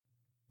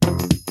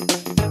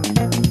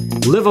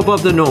Live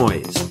Above the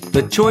Noise,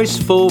 the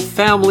Choiceful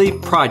Family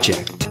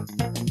Project.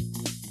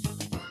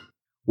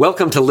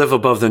 Welcome to Live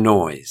Above the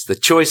Noise, the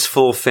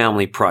Choiceful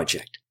Family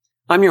Project.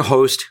 I'm your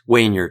host,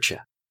 Wayne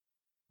Yurcha.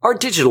 Our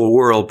digital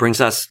world brings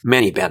us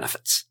many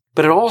benefits,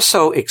 but it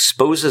also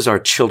exposes our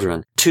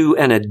children to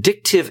an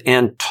addictive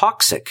and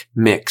toxic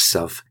mix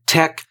of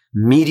tech,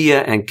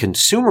 media, and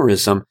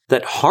consumerism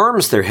that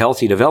harms their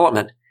healthy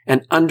development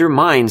and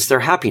undermines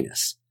their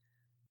happiness.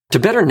 To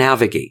better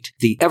navigate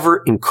the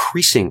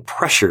ever-increasing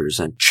pressures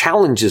and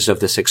challenges of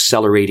this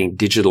accelerating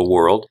digital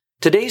world,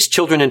 today's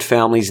children and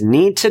families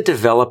need to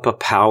develop a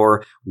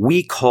power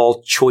we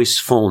call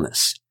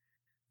choicefulness.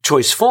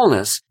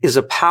 Choicefulness is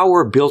a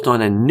power built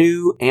on a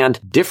new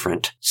and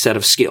different set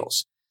of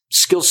skills.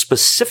 Skills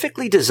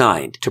specifically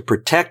designed to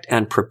protect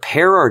and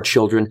prepare our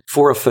children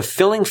for a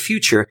fulfilling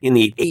future in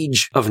the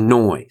age of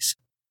noise.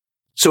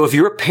 So if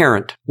you're a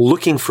parent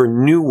looking for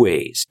new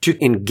ways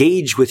to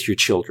engage with your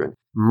children,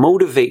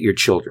 motivate your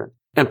children,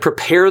 and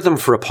prepare them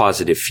for a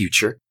positive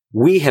future,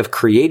 we have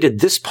created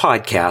this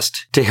podcast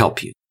to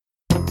help you.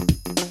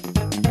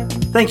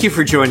 Thank you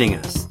for joining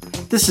us.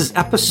 This is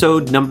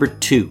episode number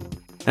 2,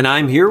 and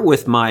I'm here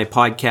with my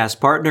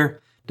podcast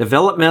partner,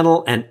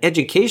 developmental and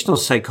educational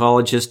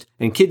psychologist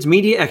and kids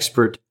media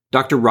expert,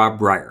 Dr. Rob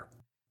Breyer.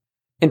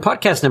 In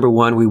podcast number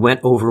 1, we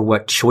went over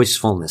what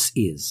choicefulness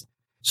is.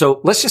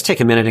 So let's just take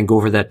a minute and go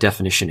over that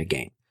definition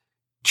again.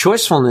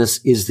 Choicefulness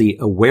is the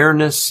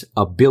awareness,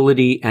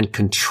 ability, and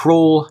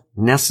control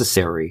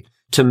necessary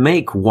to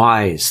make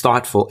wise,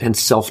 thoughtful, and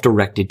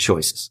self-directed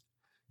choices.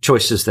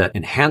 Choices that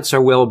enhance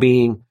our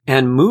well-being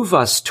and move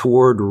us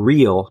toward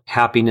real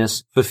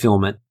happiness,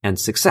 fulfillment, and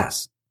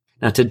success.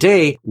 Now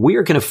today, we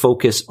are going to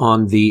focus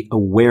on the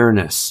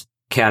awareness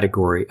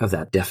category of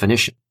that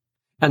definition.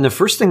 And the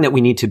first thing that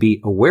we need to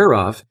be aware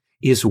of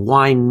is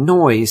why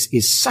noise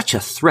is such a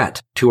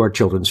threat to our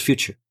children's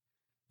future.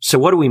 So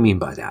what do we mean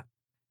by that?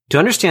 To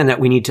understand that,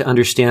 we need to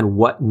understand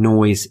what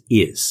noise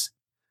is.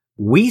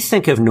 We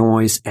think of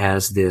noise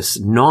as this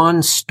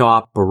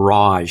non-stop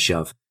barrage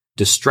of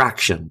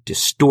distraction,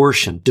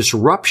 distortion,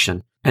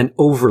 disruption, and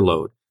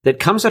overload that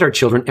comes at our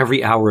children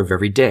every hour of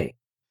every day.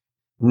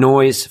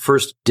 Noise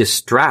first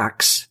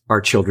distracts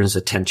our children's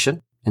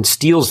attention and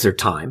steals their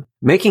time,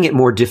 making it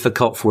more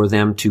difficult for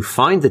them to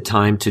find the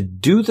time to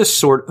do the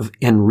sort of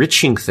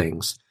enriching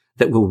things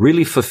that will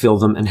really fulfill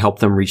them and help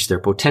them reach their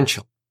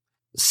potential.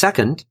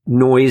 Second,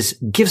 noise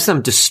gives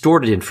them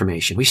distorted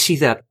information. We see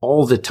that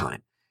all the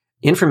time.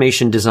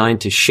 Information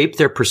designed to shape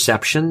their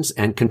perceptions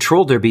and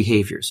control their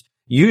behaviors,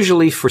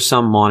 usually for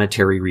some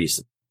monetary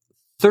reason.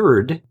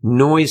 Third,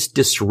 noise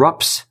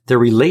disrupts their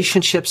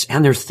relationships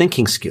and their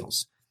thinking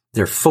skills,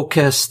 their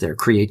focus, their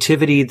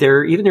creativity,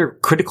 even their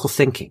critical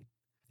thinking.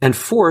 And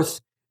fourth,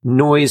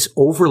 noise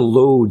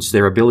overloads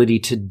their ability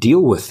to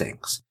deal with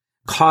things,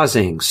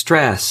 causing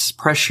stress,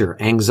 pressure,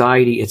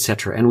 anxiety,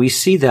 etc. And we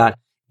see that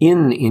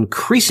in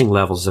increasing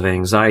levels of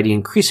anxiety,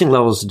 increasing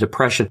levels of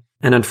depression,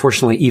 and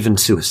unfortunately even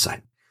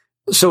suicide.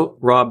 So,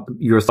 Rob,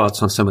 your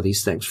thoughts on some of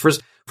these things.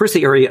 First,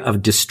 the area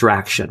of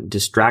distraction,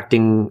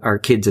 distracting our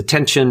kids'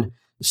 attention,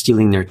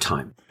 stealing their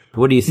time.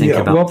 What do you think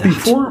about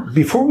that?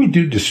 Before we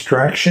do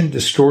distraction,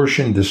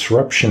 distortion,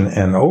 disruption,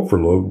 and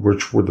overload,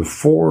 which were the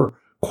 4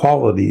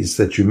 qualities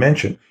that you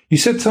mentioned, you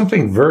said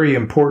something very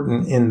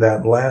important in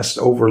that last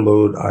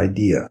overload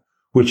idea,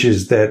 which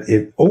is that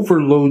it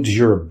overloads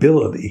your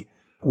ability,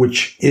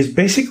 which is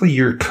basically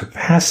your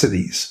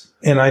capacities.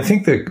 And I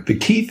think that the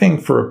key thing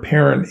for a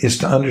parent is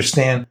to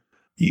understand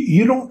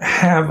you don't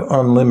have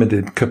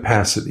unlimited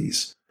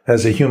capacities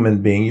as a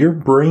human being. Your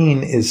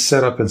brain is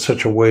set up in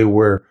such a way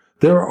where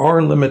there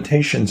are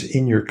limitations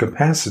in your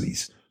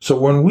capacities. So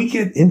when we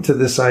get into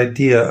this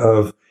idea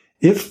of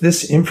if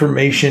this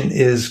information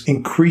is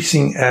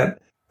increasing at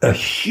a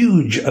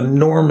huge,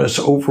 enormous,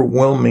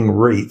 overwhelming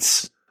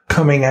rates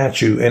coming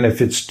at you, and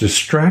if it's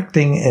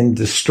distracting and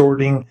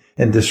distorting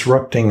and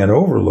disrupting and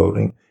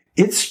overloading,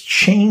 it's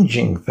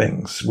changing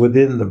things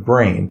within the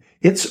brain.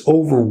 It's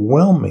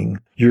overwhelming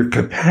your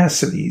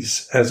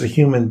capacities as a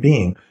human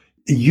being.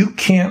 You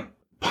can't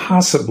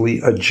possibly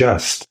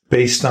adjust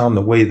based on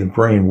the way the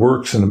brain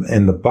works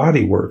and the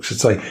body works.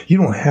 It's like you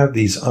don't have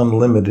these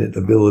unlimited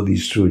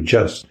abilities to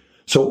adjust.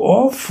 So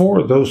all 4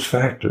 of those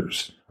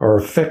factors are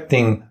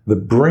affecting the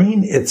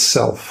brain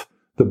itself,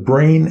 the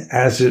brain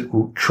as it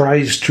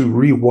tries to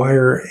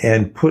rewire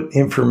and put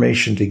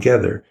information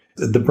together.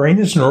 The brain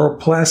is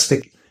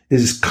neuroplastic,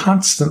 is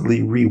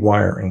constantly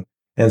rewiring.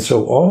 And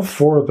so all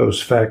 4 of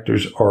those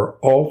factors are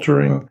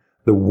altering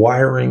the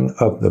wiring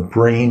of the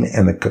brain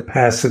and the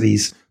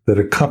capacities that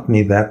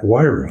accompany that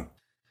wiring.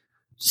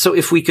 So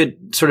if we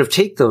could sort of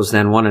take those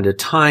then one at a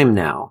time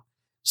now.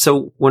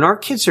 So when our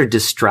kids are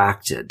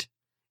distracted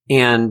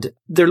and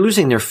they're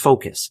losing their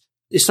focus,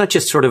 it's not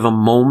just sort of a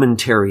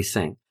momentary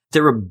thing.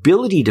 Their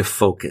ability to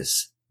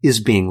focus is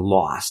being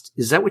lost.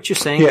 Is that what you're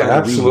saying? Yeah,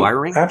 absolutely.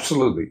 Rewiring?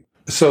 Absolutely.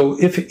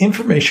 So if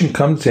information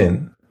comes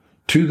in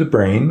to the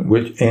brain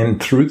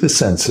and through the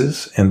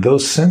senses, and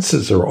those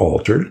senses are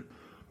altered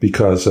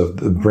because of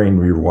the brain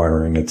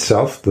rewiring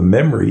itself, the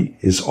memory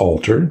is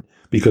altered,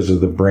 because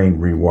of the brain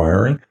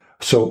rewiring.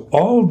 So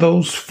all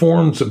those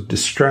forms of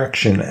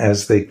distraction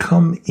as they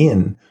come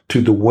in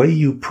to the way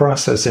you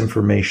process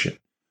information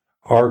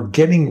are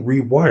getting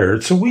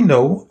rewired. So we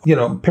know,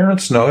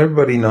 parents know,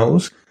 everybody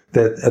knows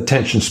that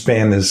attention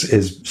span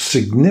is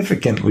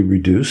significantly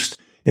reduced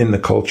in the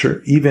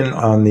culture, even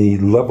on the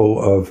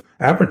level of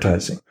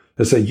advertising.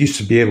 As they used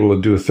to be able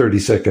to do a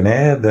 30-second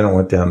ad, then it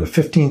went down to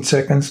 15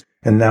 seconds.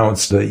 And now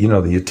it's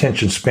the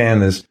attention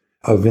span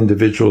of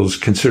individuals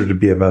considered to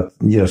be about,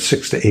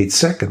 6 to 8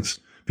 seconds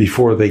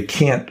before they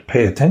can't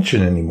pay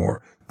attention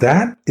anymore.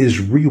 That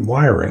is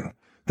rewiring.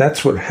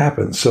 That's what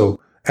happens. So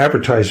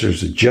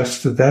advertisers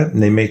adjust to that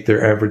and they make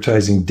their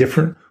advertising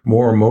different,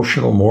 more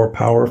emotional, more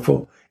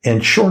powerful,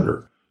 and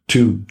shorter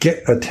to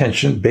get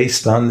attention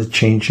based on the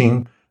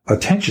changing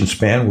attention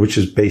span, which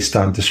is based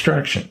on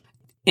distraction.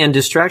 And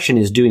distraction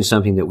is doing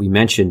something that we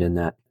mentioned in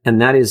that,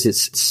 and that is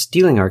it's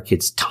stealing our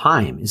kids'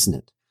 time, isn't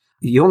it?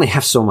 You only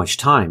have so much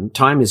time.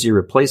 Time is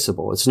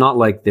irreplaceable. It's not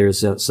like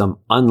there's some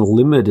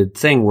unlimited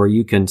thing where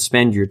you can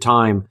spend your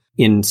time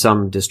in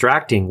some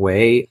distracting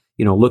way,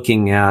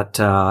 looking at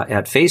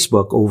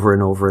Facebook over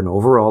and over and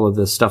over, all of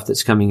the stuff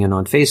that's coming in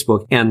on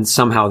Facebook, and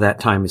somehow that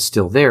time is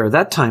still there.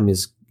 That time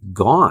is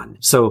gone.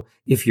 So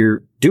if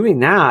you're doing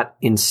that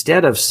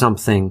instead of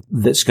something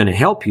that's going to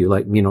help you,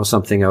 like,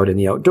 something out in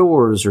the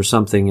outdoors or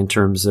something in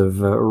terms of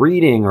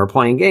reading or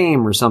playing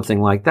game or something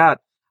like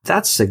that,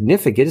 that's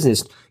significant, isn't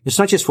it? It's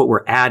not just what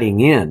we're adding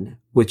in,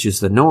 which is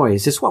the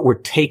noise. It's what we're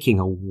taking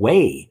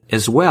away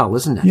as well,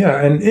 isn't it?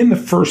 Yeah. And in the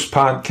first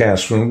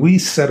podcast, when we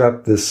set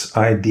up this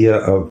idea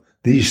of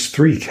these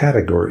three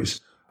categories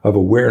of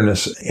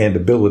awareness and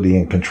ability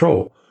and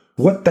control,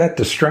 what that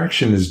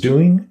distraction is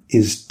doing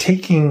is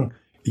taking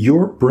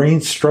your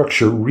brain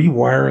structure,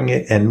 rewiring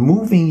it, and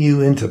moving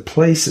you into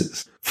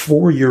places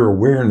for your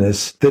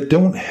awareness that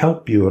don't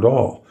help you at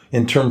all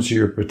in terms of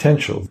your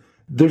potential.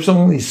 There's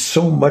only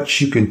so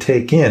much you can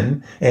take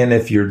in, and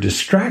if you're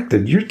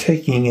distracted, you're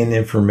taking in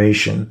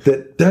information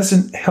that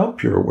doesn't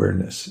help your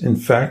awareness. In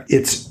fact,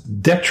 it's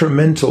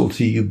detrimental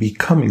to you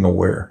becoming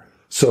aware.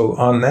 So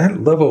on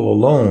that level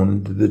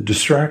alone, the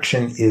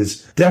distraction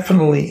is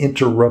definitely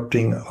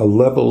interrupting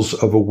levels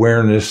of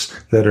awareness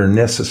that are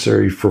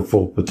necessary for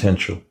full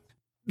potential.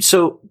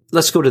 So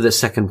let's go to the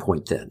second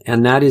point then,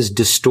 and that is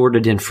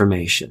distorted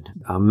information,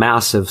 a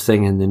massive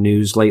thing in the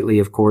news lately.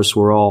 Of course,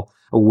 we're all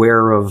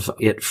aware of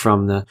it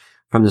from the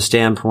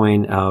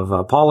standpoint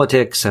of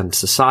politics and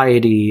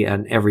society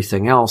and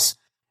everything else.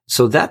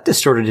 So that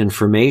distorted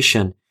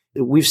information,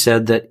 we've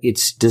said that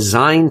it's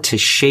designed to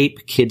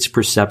shape kids'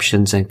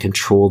 perceptions and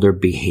control their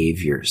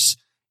behaviors.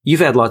 You've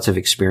had lots of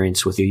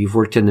experience with it. You've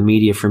worked in the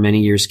media for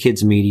many years,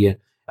 kids media.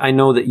 I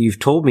know that you've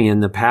told me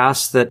in the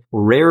past that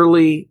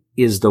rarely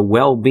is the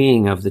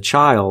well-being of the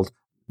child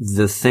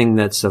the thing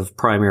that's of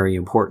primary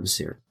importance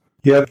here.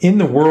 Yeah, in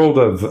the world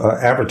of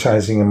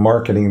advertising and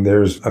marketing,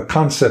 there's a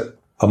concept,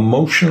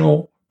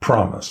 emotional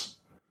promise.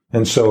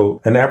 And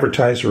so an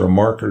advertiser or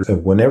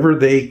marketer, whenever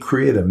they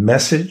create a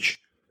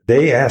message,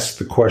 they ask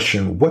the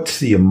question, what's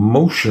the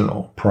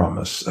emotional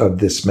promise of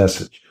this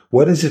message?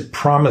 What is it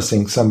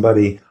promising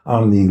somebody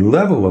on the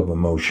level of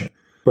emotion?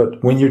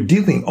 But when you're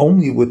dealing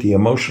only with the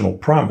emotional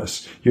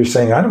promise, you're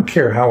saying, I don't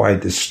care how I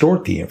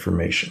distort the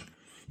information.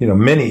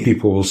 Many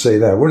people will say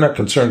that. We're not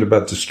concerned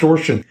about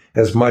distortion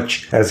as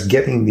much as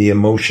getting the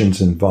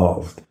emotions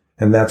involved.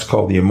 And that's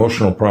called the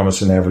emotional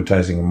promise in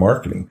advertising and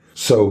marketing.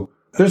 So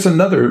there's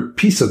another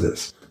piece of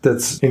this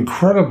that's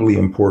incredibly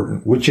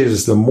important, which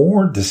is the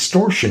more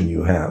distortion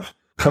you have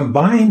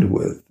combined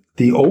with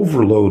the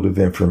overload of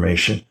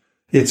information,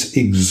 it's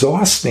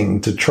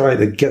exhausting to try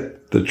to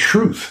get the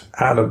truth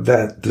out of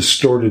that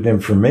distorted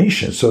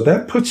information. So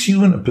that puts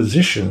you in a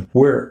position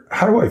where,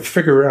 how do I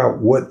figure out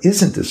what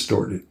isn't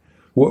distorted?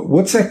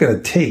 What's that going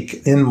to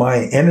take in my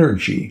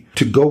energy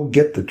to go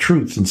get the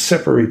truth and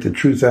separate the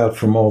truth out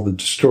from all the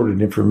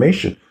distorted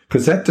information?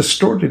 Because that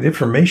distorted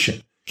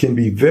information can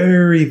be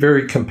very,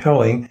 very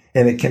compelling,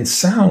 and it can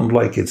sound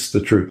like it's the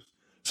truth.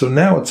 So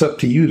now it's up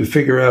to you to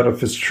figure out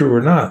if it's true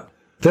or not.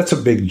 That's a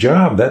big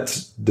job.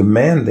 That's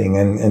demanding.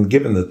 And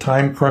given the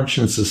time crunch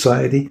in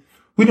society,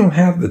 we don't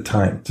have the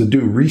time to do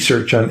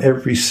research on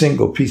every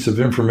single piece of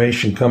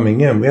information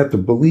coming in. We have to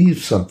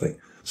believe something.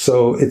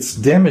 So it's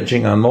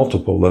damaging on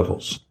multiple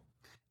levels.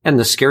 And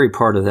the scary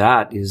part of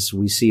that is,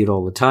 we see it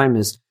all the time,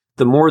 is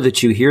the more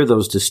that you hear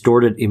those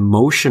distorted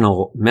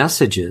emotional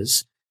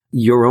messages,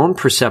 your own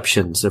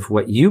perceptions of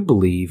what you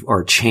believe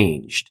are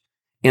changed.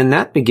 And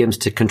that begins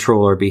to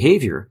control our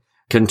behavior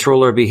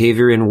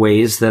in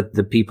ways that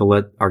the people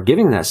that are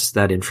giving us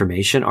that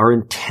information are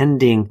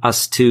intending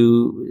us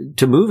to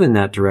move in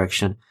that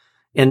direction.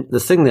 And the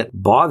thing that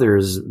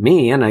bothers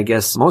me, and I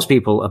guess most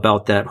people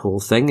about that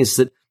whole thing, is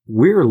that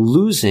we're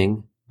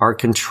losing our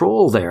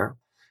control there.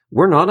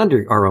 We're not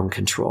under our own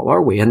control,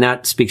 are we? And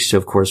that speaks to,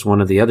 of course, one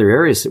of the other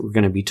areas that we're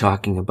going to be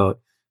talking about.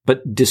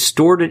 But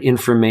distorted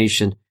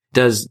information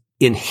does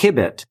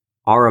inhibit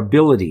our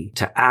ability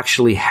to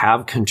actually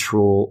have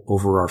control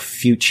over our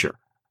future.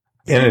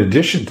 In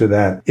addition to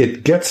that,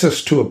 it gets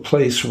us to a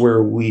place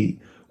where we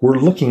we're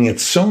looking at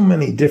so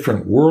many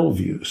different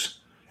worldviews,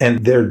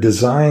 and they're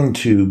designed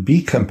to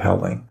be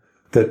compelling,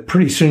 that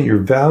pretty soon your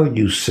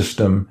value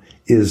system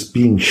is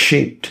being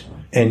shaped,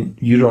 and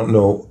you don't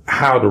know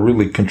how to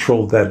really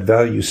control that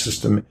value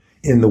system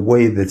in the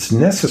way that's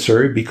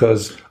necessary,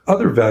 because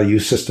other value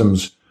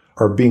systems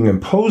are being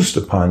imposed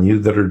upon you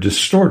that are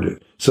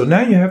distorted. So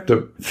now you have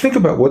to think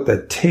about what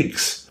that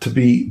takes to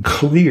be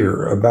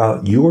clear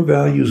about your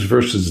values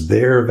versus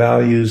their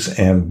values,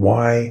 and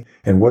why,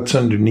 and what's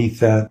underneath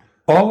that.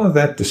 All of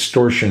that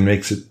distortion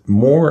makes it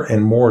more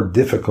and more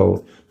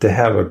difficult to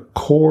have a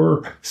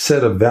core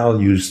set of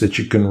values that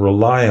you can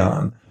rely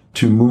on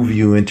to move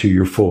you into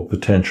your full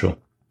potential.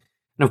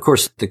 And of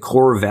course, the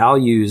core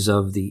values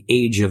of the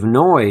age of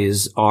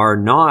noise are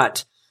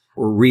not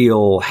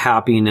real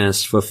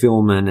happiness,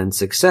 fulfillment, and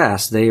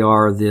success. They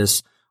are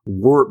this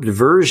warped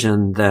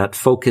version that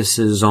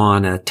focuses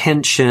on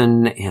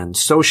attention and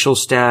social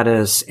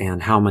status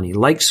and how many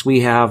likes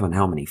we have and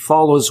how many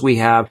follows we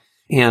have.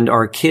 And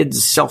our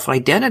kids'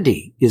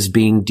 self-identity is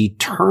being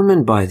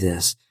determined by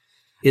this.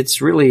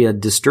 It's really a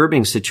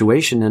disturbing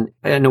situation.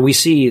 And we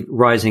see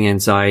rising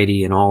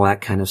anxiety and all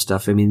that kind of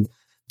stuff. I mean,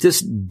 this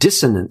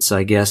dissonance,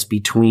 I guess,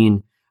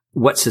 between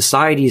what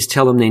societies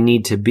tell them they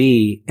need to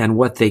be and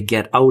what they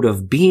get out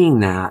of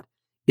being that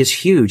is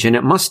huge. And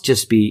it must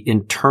just be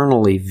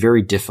internally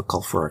very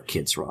difficult for our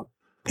kids, Rob.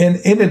 And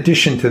in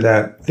addition to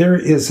that, there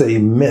is a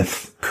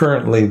myth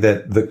currently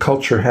that the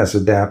culture has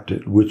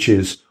adapted, which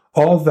is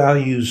all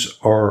values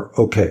are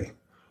okay.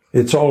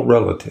 It's all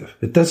relative.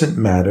 It doesn't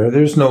matter.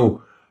 There's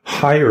no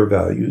higher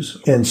values.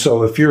 And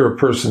so if you're a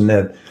person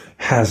that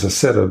has a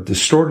set of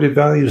distorted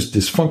values,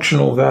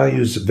 dysfunctional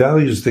values,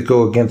 values that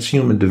go against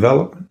human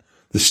development,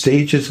 the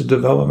stages of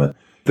development,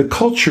 the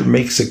culture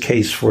makes a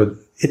case for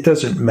it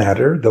doesn't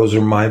matter. Those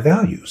are my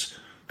values.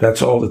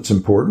 That's all that's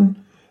important.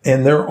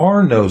 And there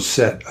are no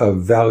set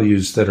of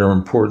values that are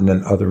important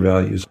than other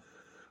values.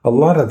 A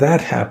lot of that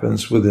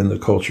happens within the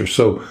culture.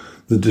 So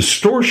the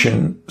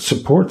distortion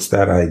supports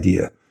that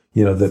idea,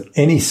 that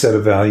any set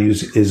of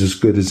values is as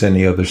good as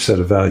any other set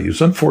of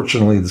values.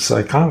 Unfortunately, the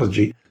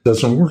psychology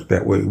doesn't work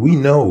that way. We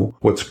know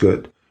what's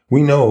good.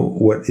 We know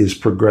what is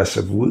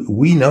progressive.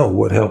 We know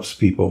what helps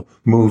people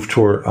move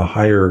toward a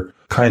higher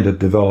kind of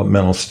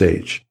developmental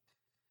stage.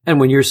 And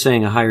when you're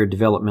saying a higher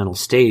developmental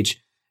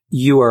stage,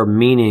 you are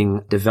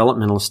meaning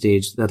developmental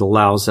stage that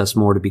allows us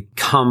more to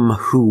become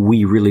who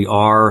we really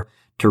are,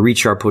 to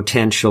reach our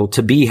potential,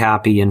 to be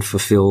happy and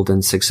fulfilled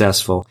and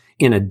successful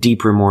in a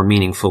deeper, more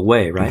meaningful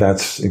way, right?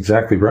 That's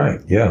exactly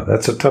right. Yeah,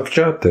 that's a tough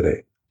job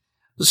today.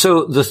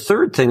 So the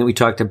third thing that we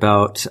talked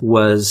about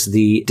was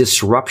the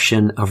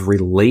disruption of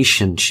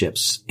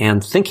relationships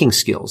and thinking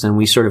skills. And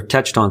we sort of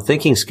touched on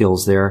thinking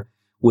skills there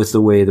with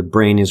the way the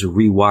brain is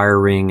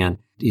rewiring and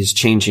is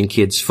changing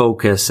kids'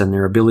 focus and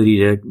their ability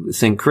to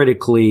think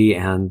critically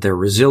and their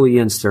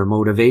resilience, their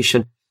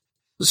motivation.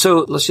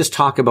 So let's just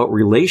talk about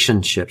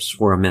relationships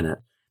for a minute.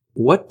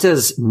 What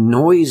does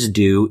noise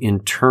do in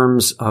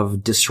terms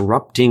of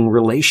disrupting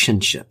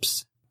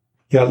relationships?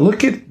 Yeah,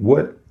 look at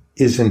what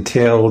is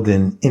entailed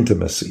in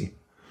intimacy.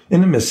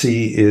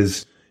 Intimacy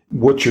is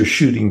what you're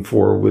shooting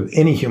for with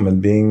any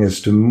human being,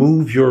 is to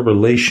move your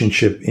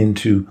relationship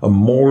into a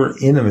more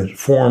intimate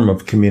form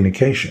of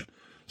communication.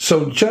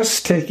 So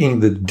just taking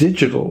the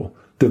digital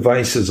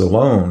devices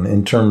alone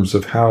in terms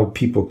of how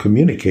people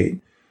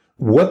communicate,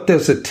 what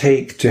does it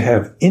take to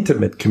have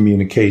intimate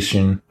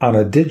communication on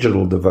a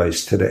digital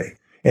device today?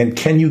 And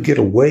can you get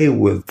away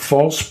with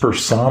false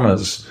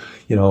personas,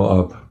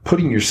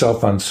 putting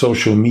yourself on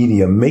social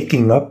media,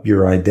 making up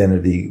your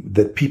identity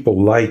that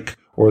people like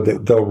or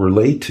that they'll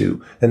relate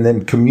to, and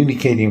then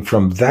communicating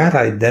from that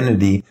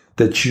identity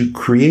that you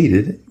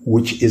created,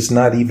 which is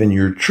not even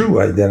your true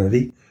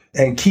identity,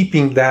 and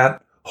keeping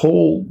that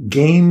whole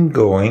game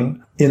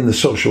going in the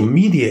social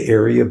media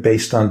area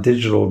based on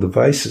digital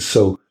devices.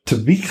 So to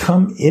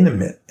become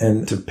intimate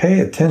and to pay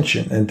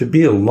attention and to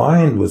be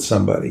aligned with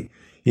somebody,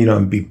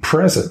 and be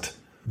present,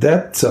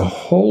 that's a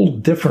whole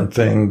different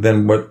thing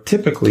than what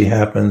typically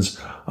happens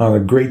on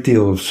a great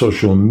deal of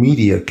social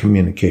media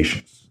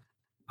communications.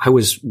 I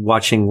was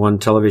watching one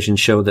television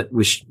show that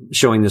was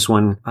showing this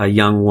one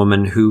young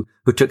woman who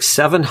took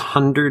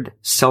 700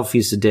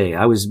 selfies a day.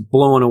 I was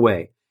blown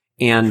away.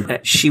 And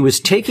she was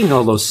taking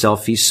all those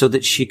selfies so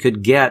that she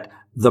could get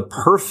the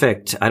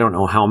perfect, I don't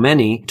know how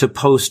many, to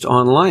post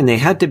online. They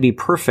had to be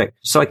perfect.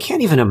 So I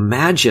can't even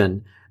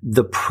imagine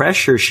the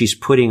pressure she's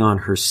putting on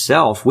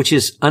herself, which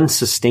is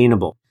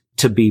unsustainable,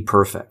 to be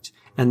perfect.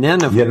 And then,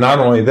 not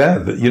only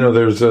that, but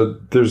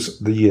there's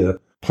the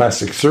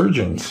plastic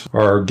surgeons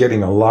are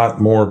getting a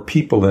lot more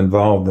people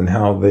involved in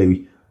how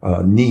they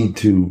need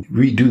to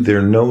redo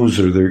their nose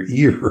or their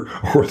ear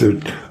or their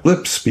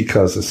lips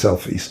because of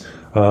selfies.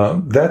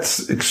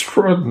 That's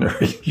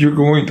extraordinary. You're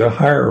going to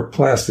hire a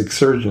plastic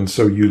surgeon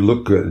so you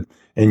look good,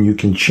 and you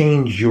can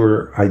change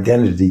your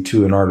identity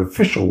to an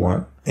artificial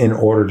one in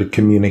order to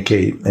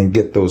communicate and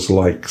get those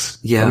likes.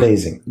 Yeah.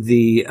 Amazing.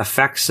 The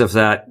effects of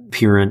that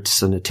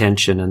appearance and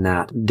attention and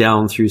that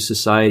down through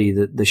society,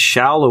 the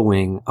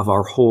shallowing of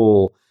our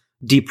whole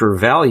deeper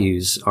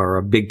values are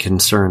a big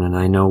concern. And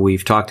I know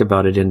we've talked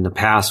about it in the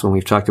past when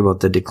we've talked about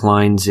the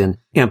declines in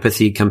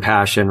empathy,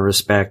 compassion,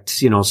 respect,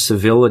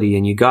 civility.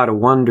 And you got to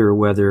wonder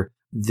whether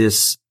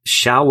this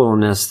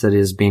shallowness that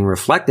is being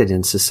reflected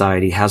in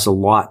society has a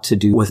lot to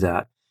do with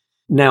that.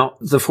 Now,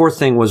 the fourth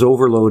thing was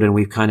overload, and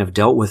we've kind of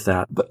dealt with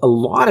that. But a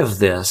lot of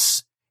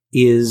this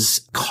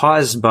is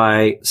caused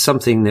by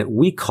something that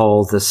we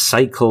call the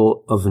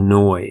cycle of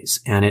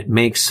noise, and it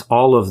makes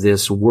all of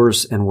this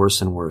worse and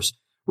worse and worse.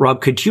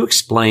 Rob, could you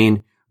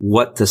explain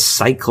what the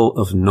cycle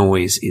of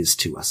noise is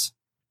to us?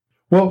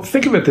 Well,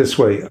 think of it this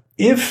way.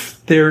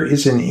 If there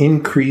is an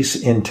increase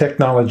in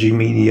technology,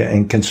 media,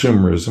 and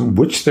consumerism,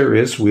 which there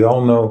is, we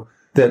all know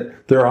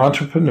that there are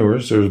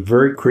entrepreneurs, there's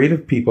very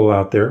creative people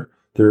out there,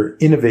 they're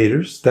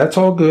innovators, that's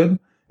all good,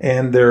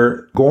 and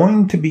they're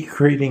going to be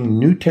creating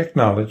new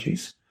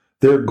technologies.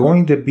 They're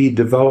going to be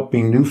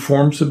developing new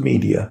forms of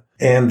media,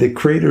 and the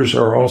creators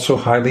are also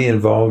highly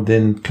involved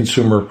in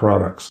consumer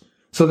products.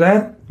 So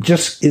that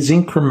just is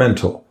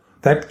incremental.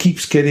 That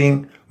keeps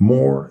getting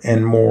more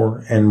and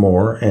more and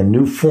more, and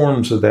new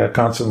forms of that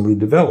constantly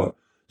develop.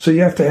 So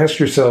you have to ask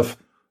yourself,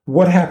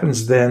 what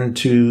happens then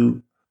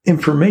to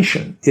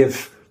information?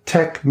 If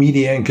tech,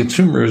 media, and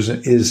consumers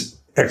is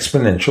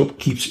exponential,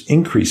 keeps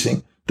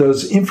increasing,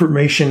 does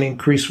information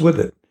increase with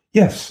it?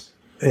 Yes.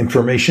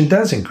 Information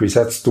does increase.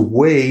 That's the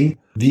way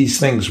these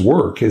things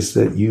work, is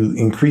that you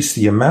increase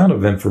the amount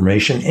of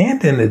information,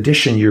 and in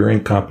addition, you're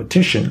in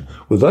competition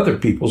with other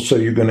people, so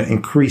you're going to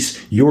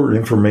increase your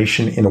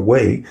information in a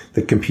way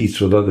that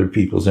competes with other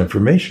people's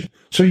information.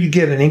 So you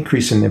get an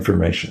increase in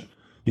information.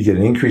 You get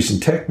an increase in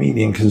tech,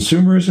 media, and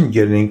consumerism, you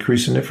get an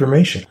increase in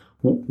information.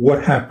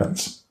 What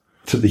happens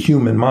to the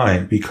human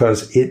mind?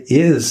 Because it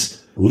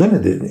is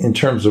limited in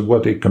terms of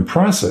what it can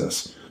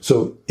process.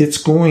 So it's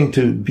going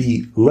to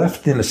be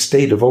left in a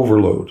state of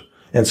overload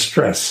and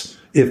stress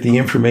if the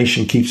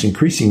information keeps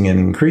increasing and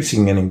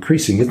increasing and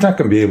increasing. It's not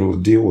going to be able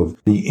to deal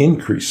with the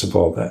increase of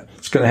all that.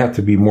 It's going to have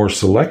to be more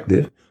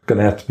selective. It's going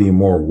to have to be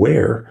more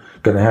aware.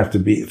 It's going to have to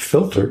be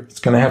filtered. It's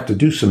going to have to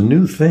do some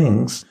new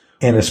things.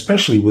 And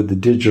especially with the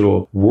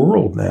digital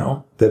world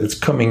now, that it's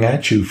coming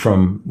at you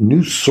from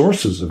new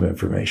sources of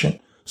information.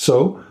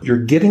 So you're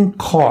getting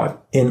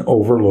caught in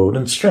overload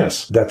and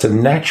stress. That's a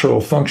natural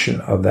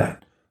function of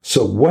that.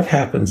 So what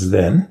happens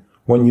then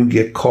when you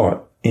get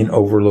caught in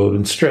overload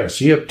and stress?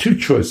 You have two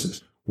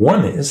choices.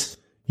 One is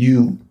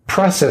you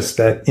process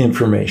that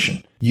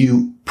information.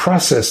 You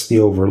process the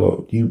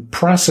overload. You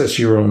process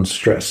your own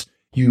stress.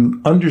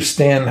 You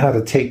understand how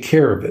to take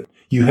care of it.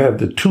 You have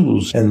the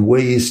tools and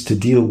ways to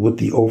deal with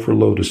the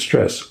overload of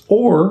stress.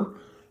 Or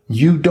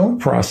you don't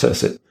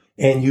process it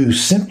and you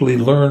simply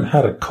learn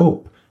how to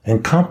cope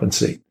and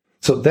compensate.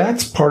 So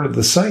that's part of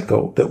the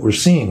cycle that we're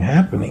seeing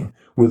happening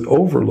with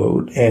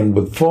overload and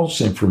with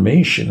false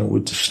information and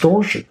with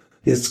distortion.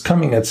 It's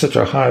coming at such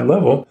a high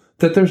level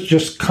that there's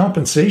just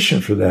compensation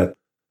for that.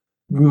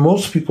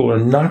 Most people are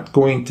not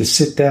going to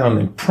sit down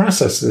and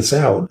process this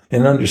out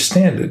and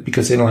understand it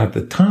because they don't have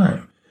the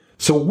time.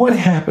 So what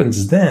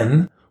happens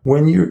then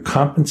when you're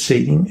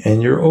compensating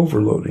and you're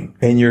overloading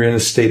and you're in a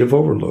state of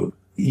overload?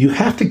 You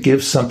have to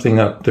give something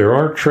up. There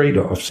are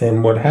trade-offs.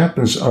 And what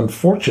happens,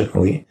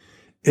 unfortunately,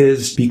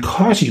 is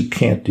because you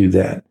can't do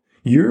that,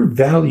 your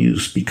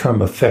values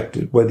become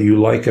affected, whether you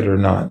like it or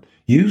not.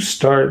 You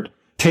start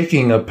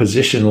taking a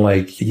position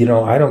like,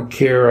 I don't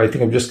care. I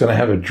think I'm just going to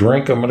have a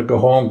drink. I'm going to go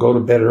home, go to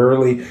bed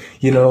early.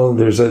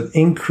 There's an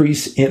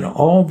increase in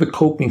all the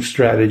coping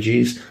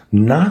strategies,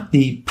 not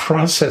the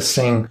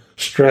processing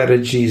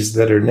strategies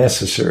that are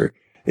necessary.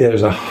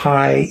 There's a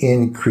high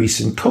increase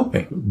in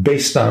coping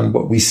based on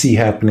what we see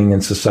happening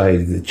in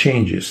society that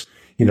changes,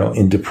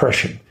 in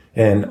depression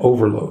and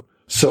overload.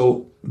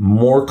 So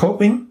more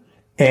coping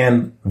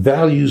and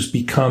values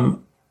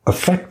become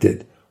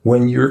affected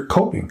when you're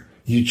coping.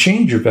 You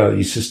change your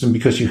value system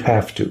because you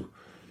have to.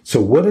 So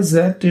what does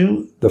that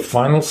do? The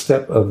final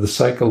step of the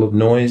cycle of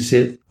noise,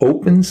 it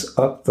opens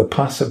up the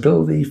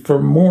possibility for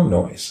more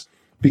noise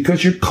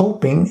because you're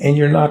coping and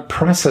you're not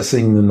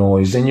processing the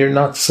noise and you're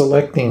not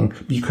selecting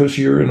because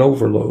you're in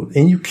overload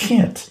and you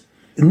can't.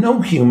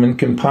 No human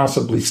can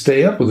possibly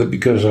stay up with it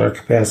because our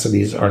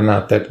capacities are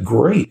not that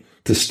great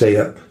to stay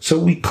up. So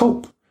we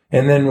cope.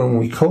 And then when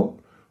we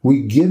cope,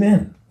 we give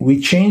in.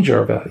 We change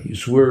our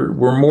values. We're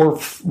more,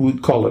 we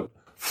call it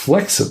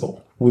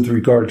flexible with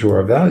regard to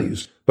our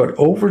values. But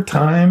over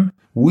time,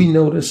 we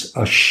notice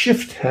a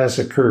shift has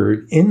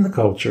occurred in the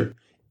culture,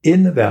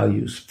 in the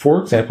values.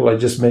 For example, I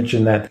just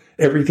mentioned that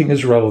everything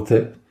is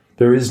relative.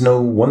 There is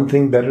no one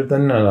thing better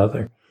than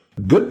another.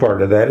 The good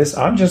part of that is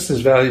I'm just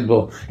as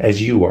valuable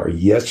as you are.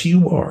 Yes,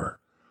 you are.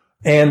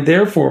 And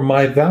therefore,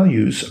 my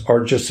values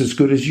are just as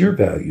good as your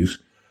values.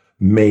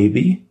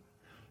 Maybe.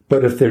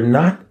 But if they're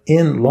not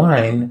in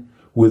line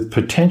with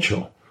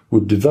potential,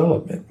 with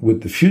development,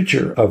 with the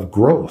future of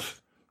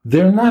growth,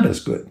 they're not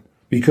as good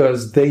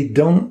because they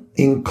don't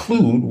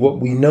include what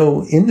we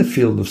know in the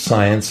field of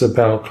science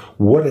about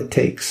what it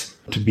takes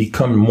to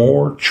become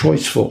more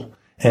choiceful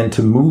and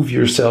to move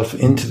yourself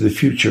into the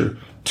future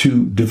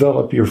to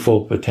develop your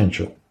full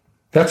potential.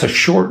 That's a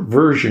short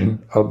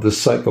version of the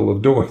cycle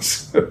of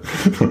noise.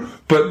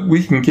 But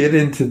we can get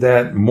into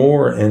that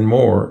more and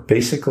more.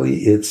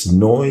 Basically, it's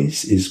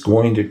noise is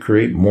going to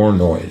create more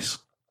noise.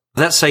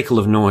 That cycle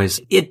of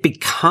noise, it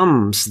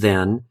becomes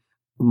then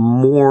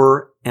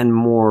more and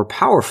more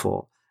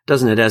powerful,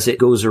 doesn't it, as it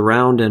goes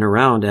around and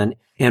around,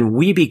 and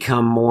we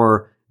become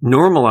more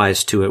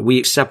normalized to it. We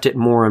accept it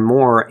more and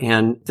more,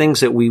 and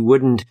things that we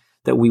wouldn't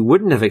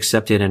have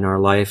accepted in our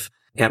life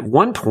at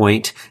one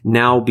point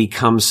now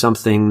become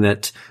something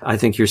that I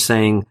think you're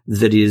saying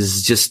that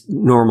is just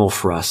normal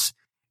for us.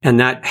 And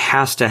that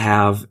has to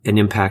have an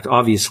impact,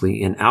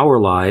 obviously, in our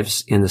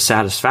lives, in the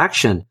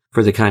satisfaction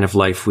for the kind of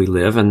life we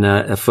live and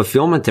the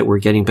fulfillment that we're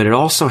getting. But it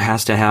also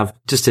has to have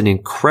just an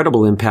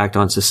incredible impact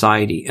on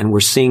society. And we're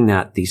seeing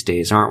that these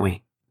days, aren't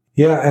we?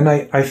 Yeah, and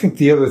I think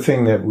the other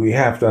thing that we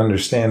have to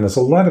understand is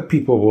a lot of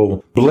people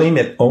will blame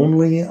it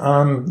only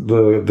on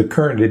the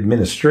current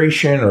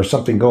administration or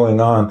something going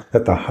on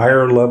at the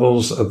higher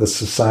levels of the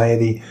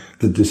society,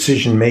 the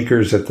decision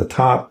makers at the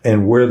top,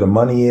 and where the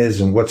money is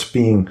and what's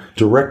being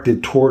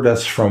directed toward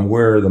us from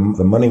where the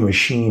money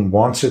machine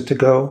wants it to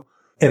go.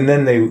 And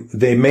then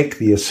they make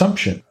the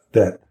assumption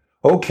that,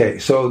 okay,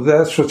 so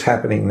that's what's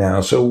happening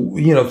now. So,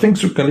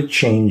 things are going to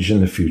change in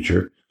the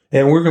future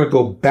and we're going to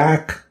go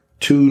back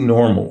to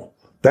normal.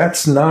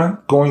 That's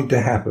not going to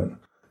happen.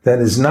 That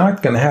is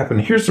not going to happen.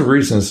 Here's the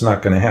reason it's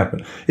not going to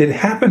happen. It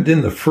happened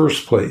in the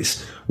first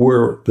place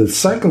where the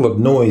cycle of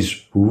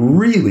noise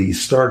really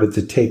started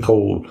to take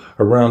hold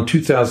around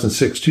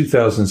 2006,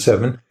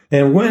 2007.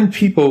 And when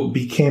people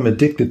became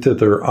addicted to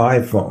their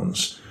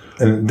iPhones,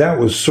 and that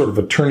was sort of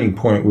a turning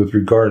point with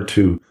regard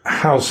to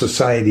how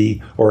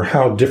society or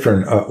how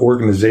different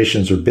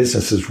organizations or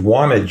businesses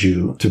wanted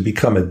you to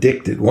become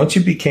addicted. Once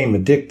you became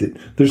addicted,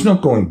 there's no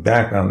going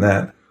back on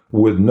that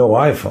with no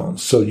iPhones.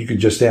 So you could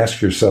just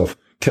ask yourself,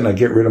 can I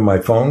get rid of my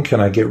phone? Can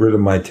I get rid of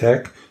my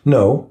tech?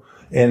 No.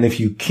 And if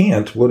you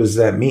can't, what does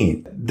that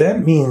mean?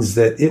 That means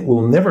that it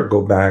will never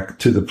go back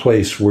to the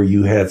place where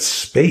you had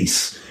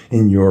space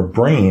in your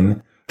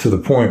brain to the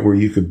point where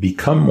you could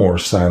become more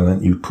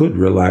silent, you could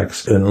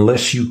relax,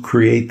 unless you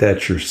create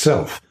that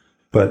yourself.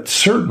 But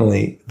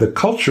certainly the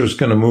culture is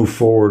going to move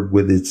forward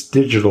with its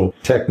digital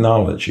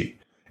technology.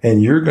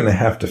 And you're going to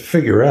have to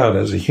figure out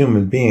as a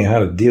human being how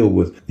to deal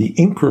with the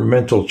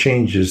incremental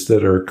changes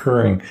that are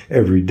occurring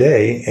every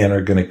day and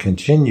are going to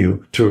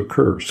continue to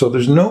occur. So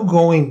there's no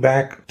going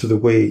back to the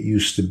way it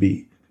used to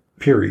be,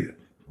 period.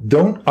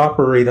 Don't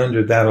operate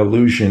under that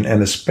illusion,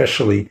 and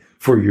especially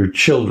for your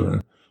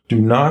children. Do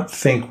not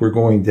think we're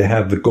going to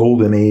have the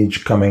golden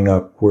age coming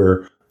up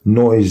where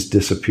noise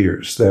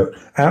disappears. That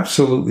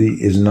absolutely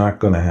is not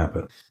going to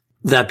happen.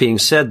 That being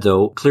said,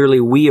 though, clearly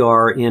we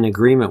are in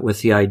agreement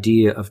with the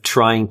idea of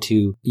trying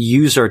to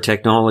use our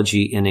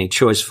technology in a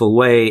choiceful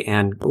way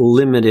and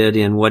limit it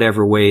in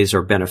whatever ways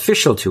are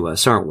beneficial to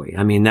us, aren't we?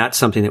 I mean, that's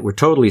something that we're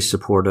totally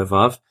supportive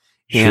of.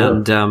 Sure.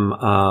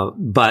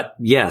 And, but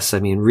yes, I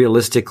mean,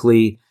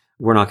 realistically,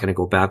 we're not going to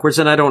go backwards.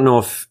 And I don't know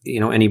if,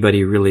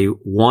 anybody really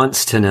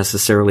wants to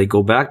necessarily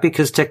go back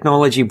because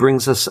technology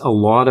brings us a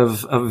lot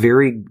of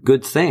very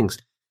good things.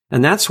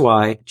 And that's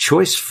why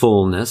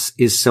choicefulness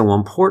is so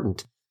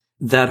important.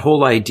 That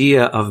whole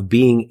idea of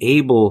being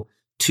able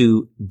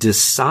to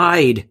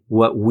decide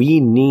what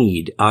we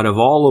need out of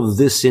all of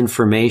this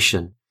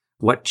information,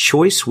 what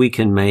choice we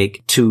can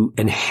make to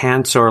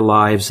enhance our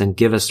lives and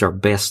give us our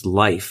best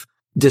life,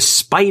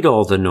 despite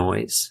all the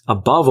noise,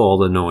 above all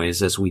the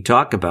noise, as we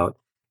talk about.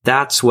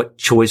 That's what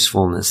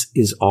choicefulness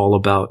is all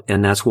about,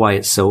 and that's why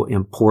it's so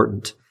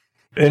important.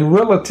 And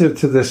relative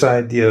to this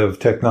idea of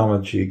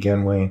technology,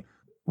 again, Wayne,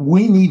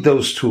 we need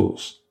those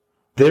tools.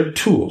 They're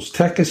tools.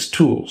 Tech is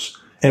tools.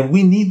 And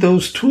we need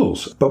those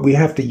tools, but we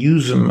have to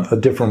use them a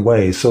different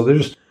way. So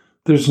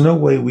there's no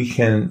way we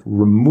can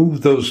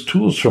remove those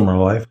tools from our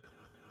life.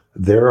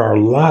 There are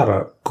a lot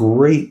of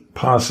great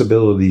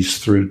possibilities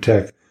through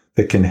tech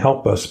that can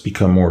help us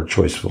become more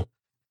choiceful.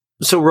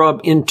 So, Rob,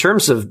 in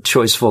terms of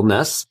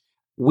choicefulness,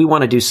 we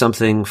want to do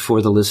something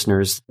for the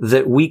listeners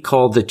that we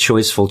call the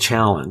Choiceful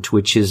Challenge,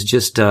 which is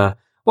just, why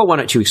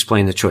don't you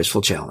explain the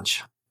Choiceful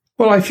Challenge?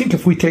 Well, I think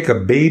if we take a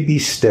baby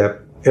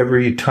step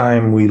every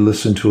time we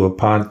listen to a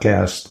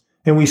podcast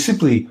and we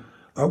simply,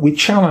 we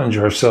challenge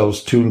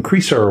ourselves to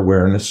increase our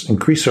awareness,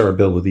 increase our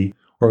ability,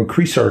 or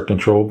increase our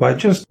control by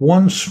just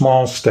one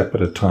small step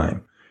at a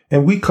time.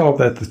 And we call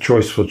that the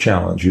Choiceful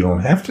Challenge. You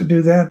don't have to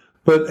do that.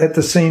 But at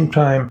the same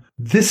time,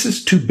 this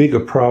is too big a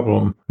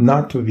problem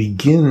not to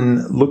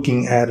begin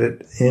looking at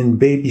it in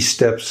baby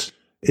steps.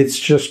 It's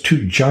just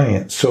too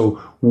giant. So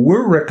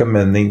we're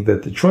recommending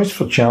that the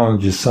Choiceful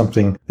Challenge is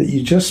something that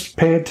you just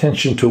pay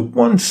attention to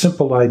one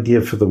simple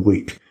idea for the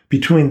week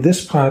between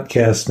this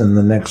podcast and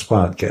the next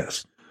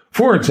podcast.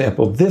 For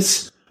example,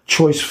 this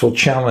Choiceful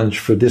Challenge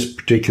for this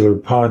particular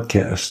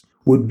podcast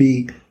would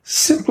be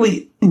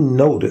simply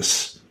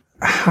notice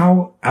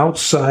how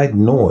outside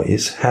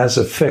noise has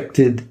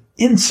affected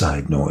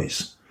inside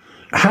noise.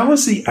 How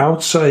is the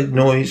outside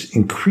noise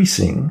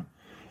increasing?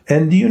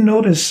 And do you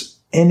notice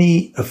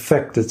any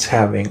effect it's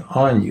having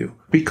on you?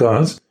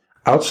 Because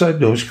Outside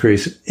noise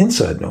creates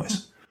inside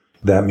noise.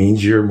 That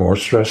means you're more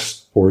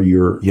stressed or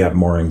you have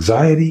more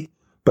anxiety.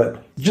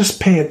 But just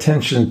pay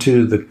attention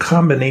to the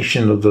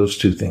combination of those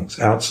two things,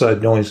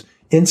 outside noise,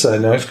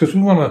 inside noise, because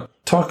we want to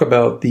talk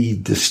about the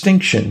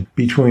distinction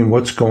between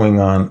what's going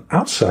on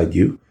outside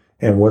you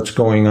and what's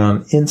going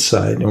on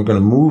inside. And we're going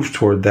to move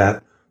toward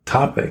that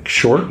topic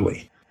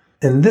shortly.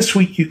 And this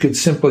week you could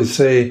simply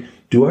say,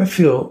 do I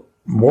feel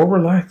more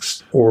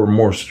relaxed or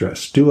more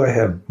stressed? Do I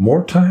have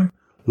more time,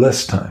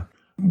 less time?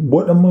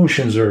 What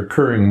emotions are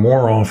occurring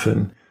more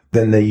often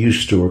than they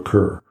used to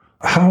occur?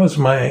 How is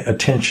my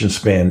attention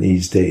span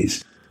these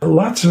days?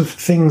 Lots of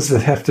things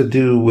that have to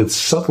do with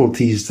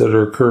subtleties that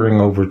are occurring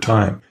over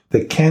time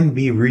that can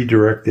be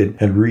redirected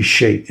and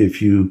reshaped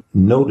if you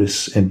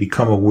notice and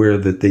become aware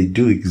that they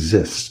do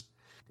exist.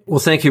 Well,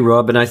 thank you,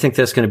 Rob. And I think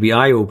that's going to be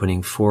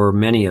eye-opening for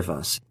many of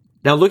us.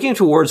 Now, looking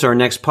towards our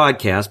next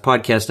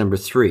podcast number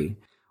 3,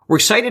 we're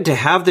excited to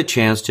have the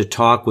chance to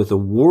talk with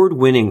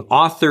award-winning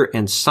author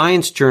and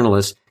science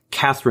journalist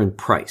Catherine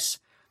Price,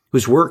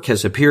 whose work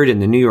has appeared in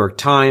the New York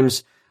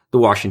Times, the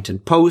Washington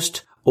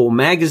Post, O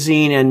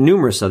Magazine, and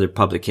numerous other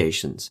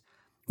publications.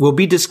 We'll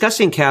be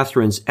discussing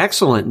Catherine's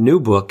excellent new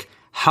book,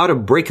 How to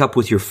Break Up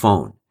with Your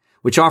Phone,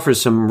 which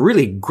offers some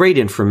really great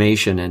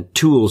information and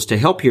tools to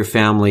help your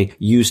family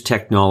use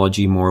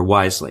technology more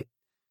wisely.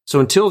 So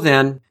until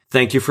then,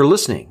 thank you for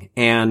listening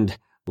and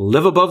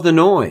live above the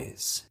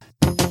noise.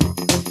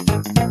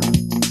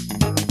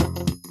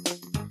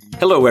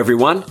 Hello,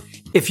 everyone.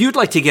 If you'd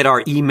like to get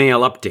our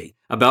email update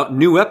about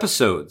new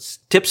episodes,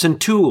 tips and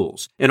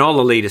tools, and all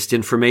the latest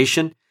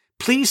information,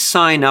 please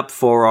sign up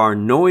for our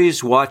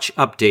Noise Watch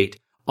update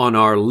on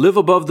our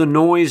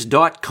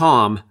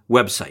liveabovethenoise.com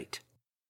website.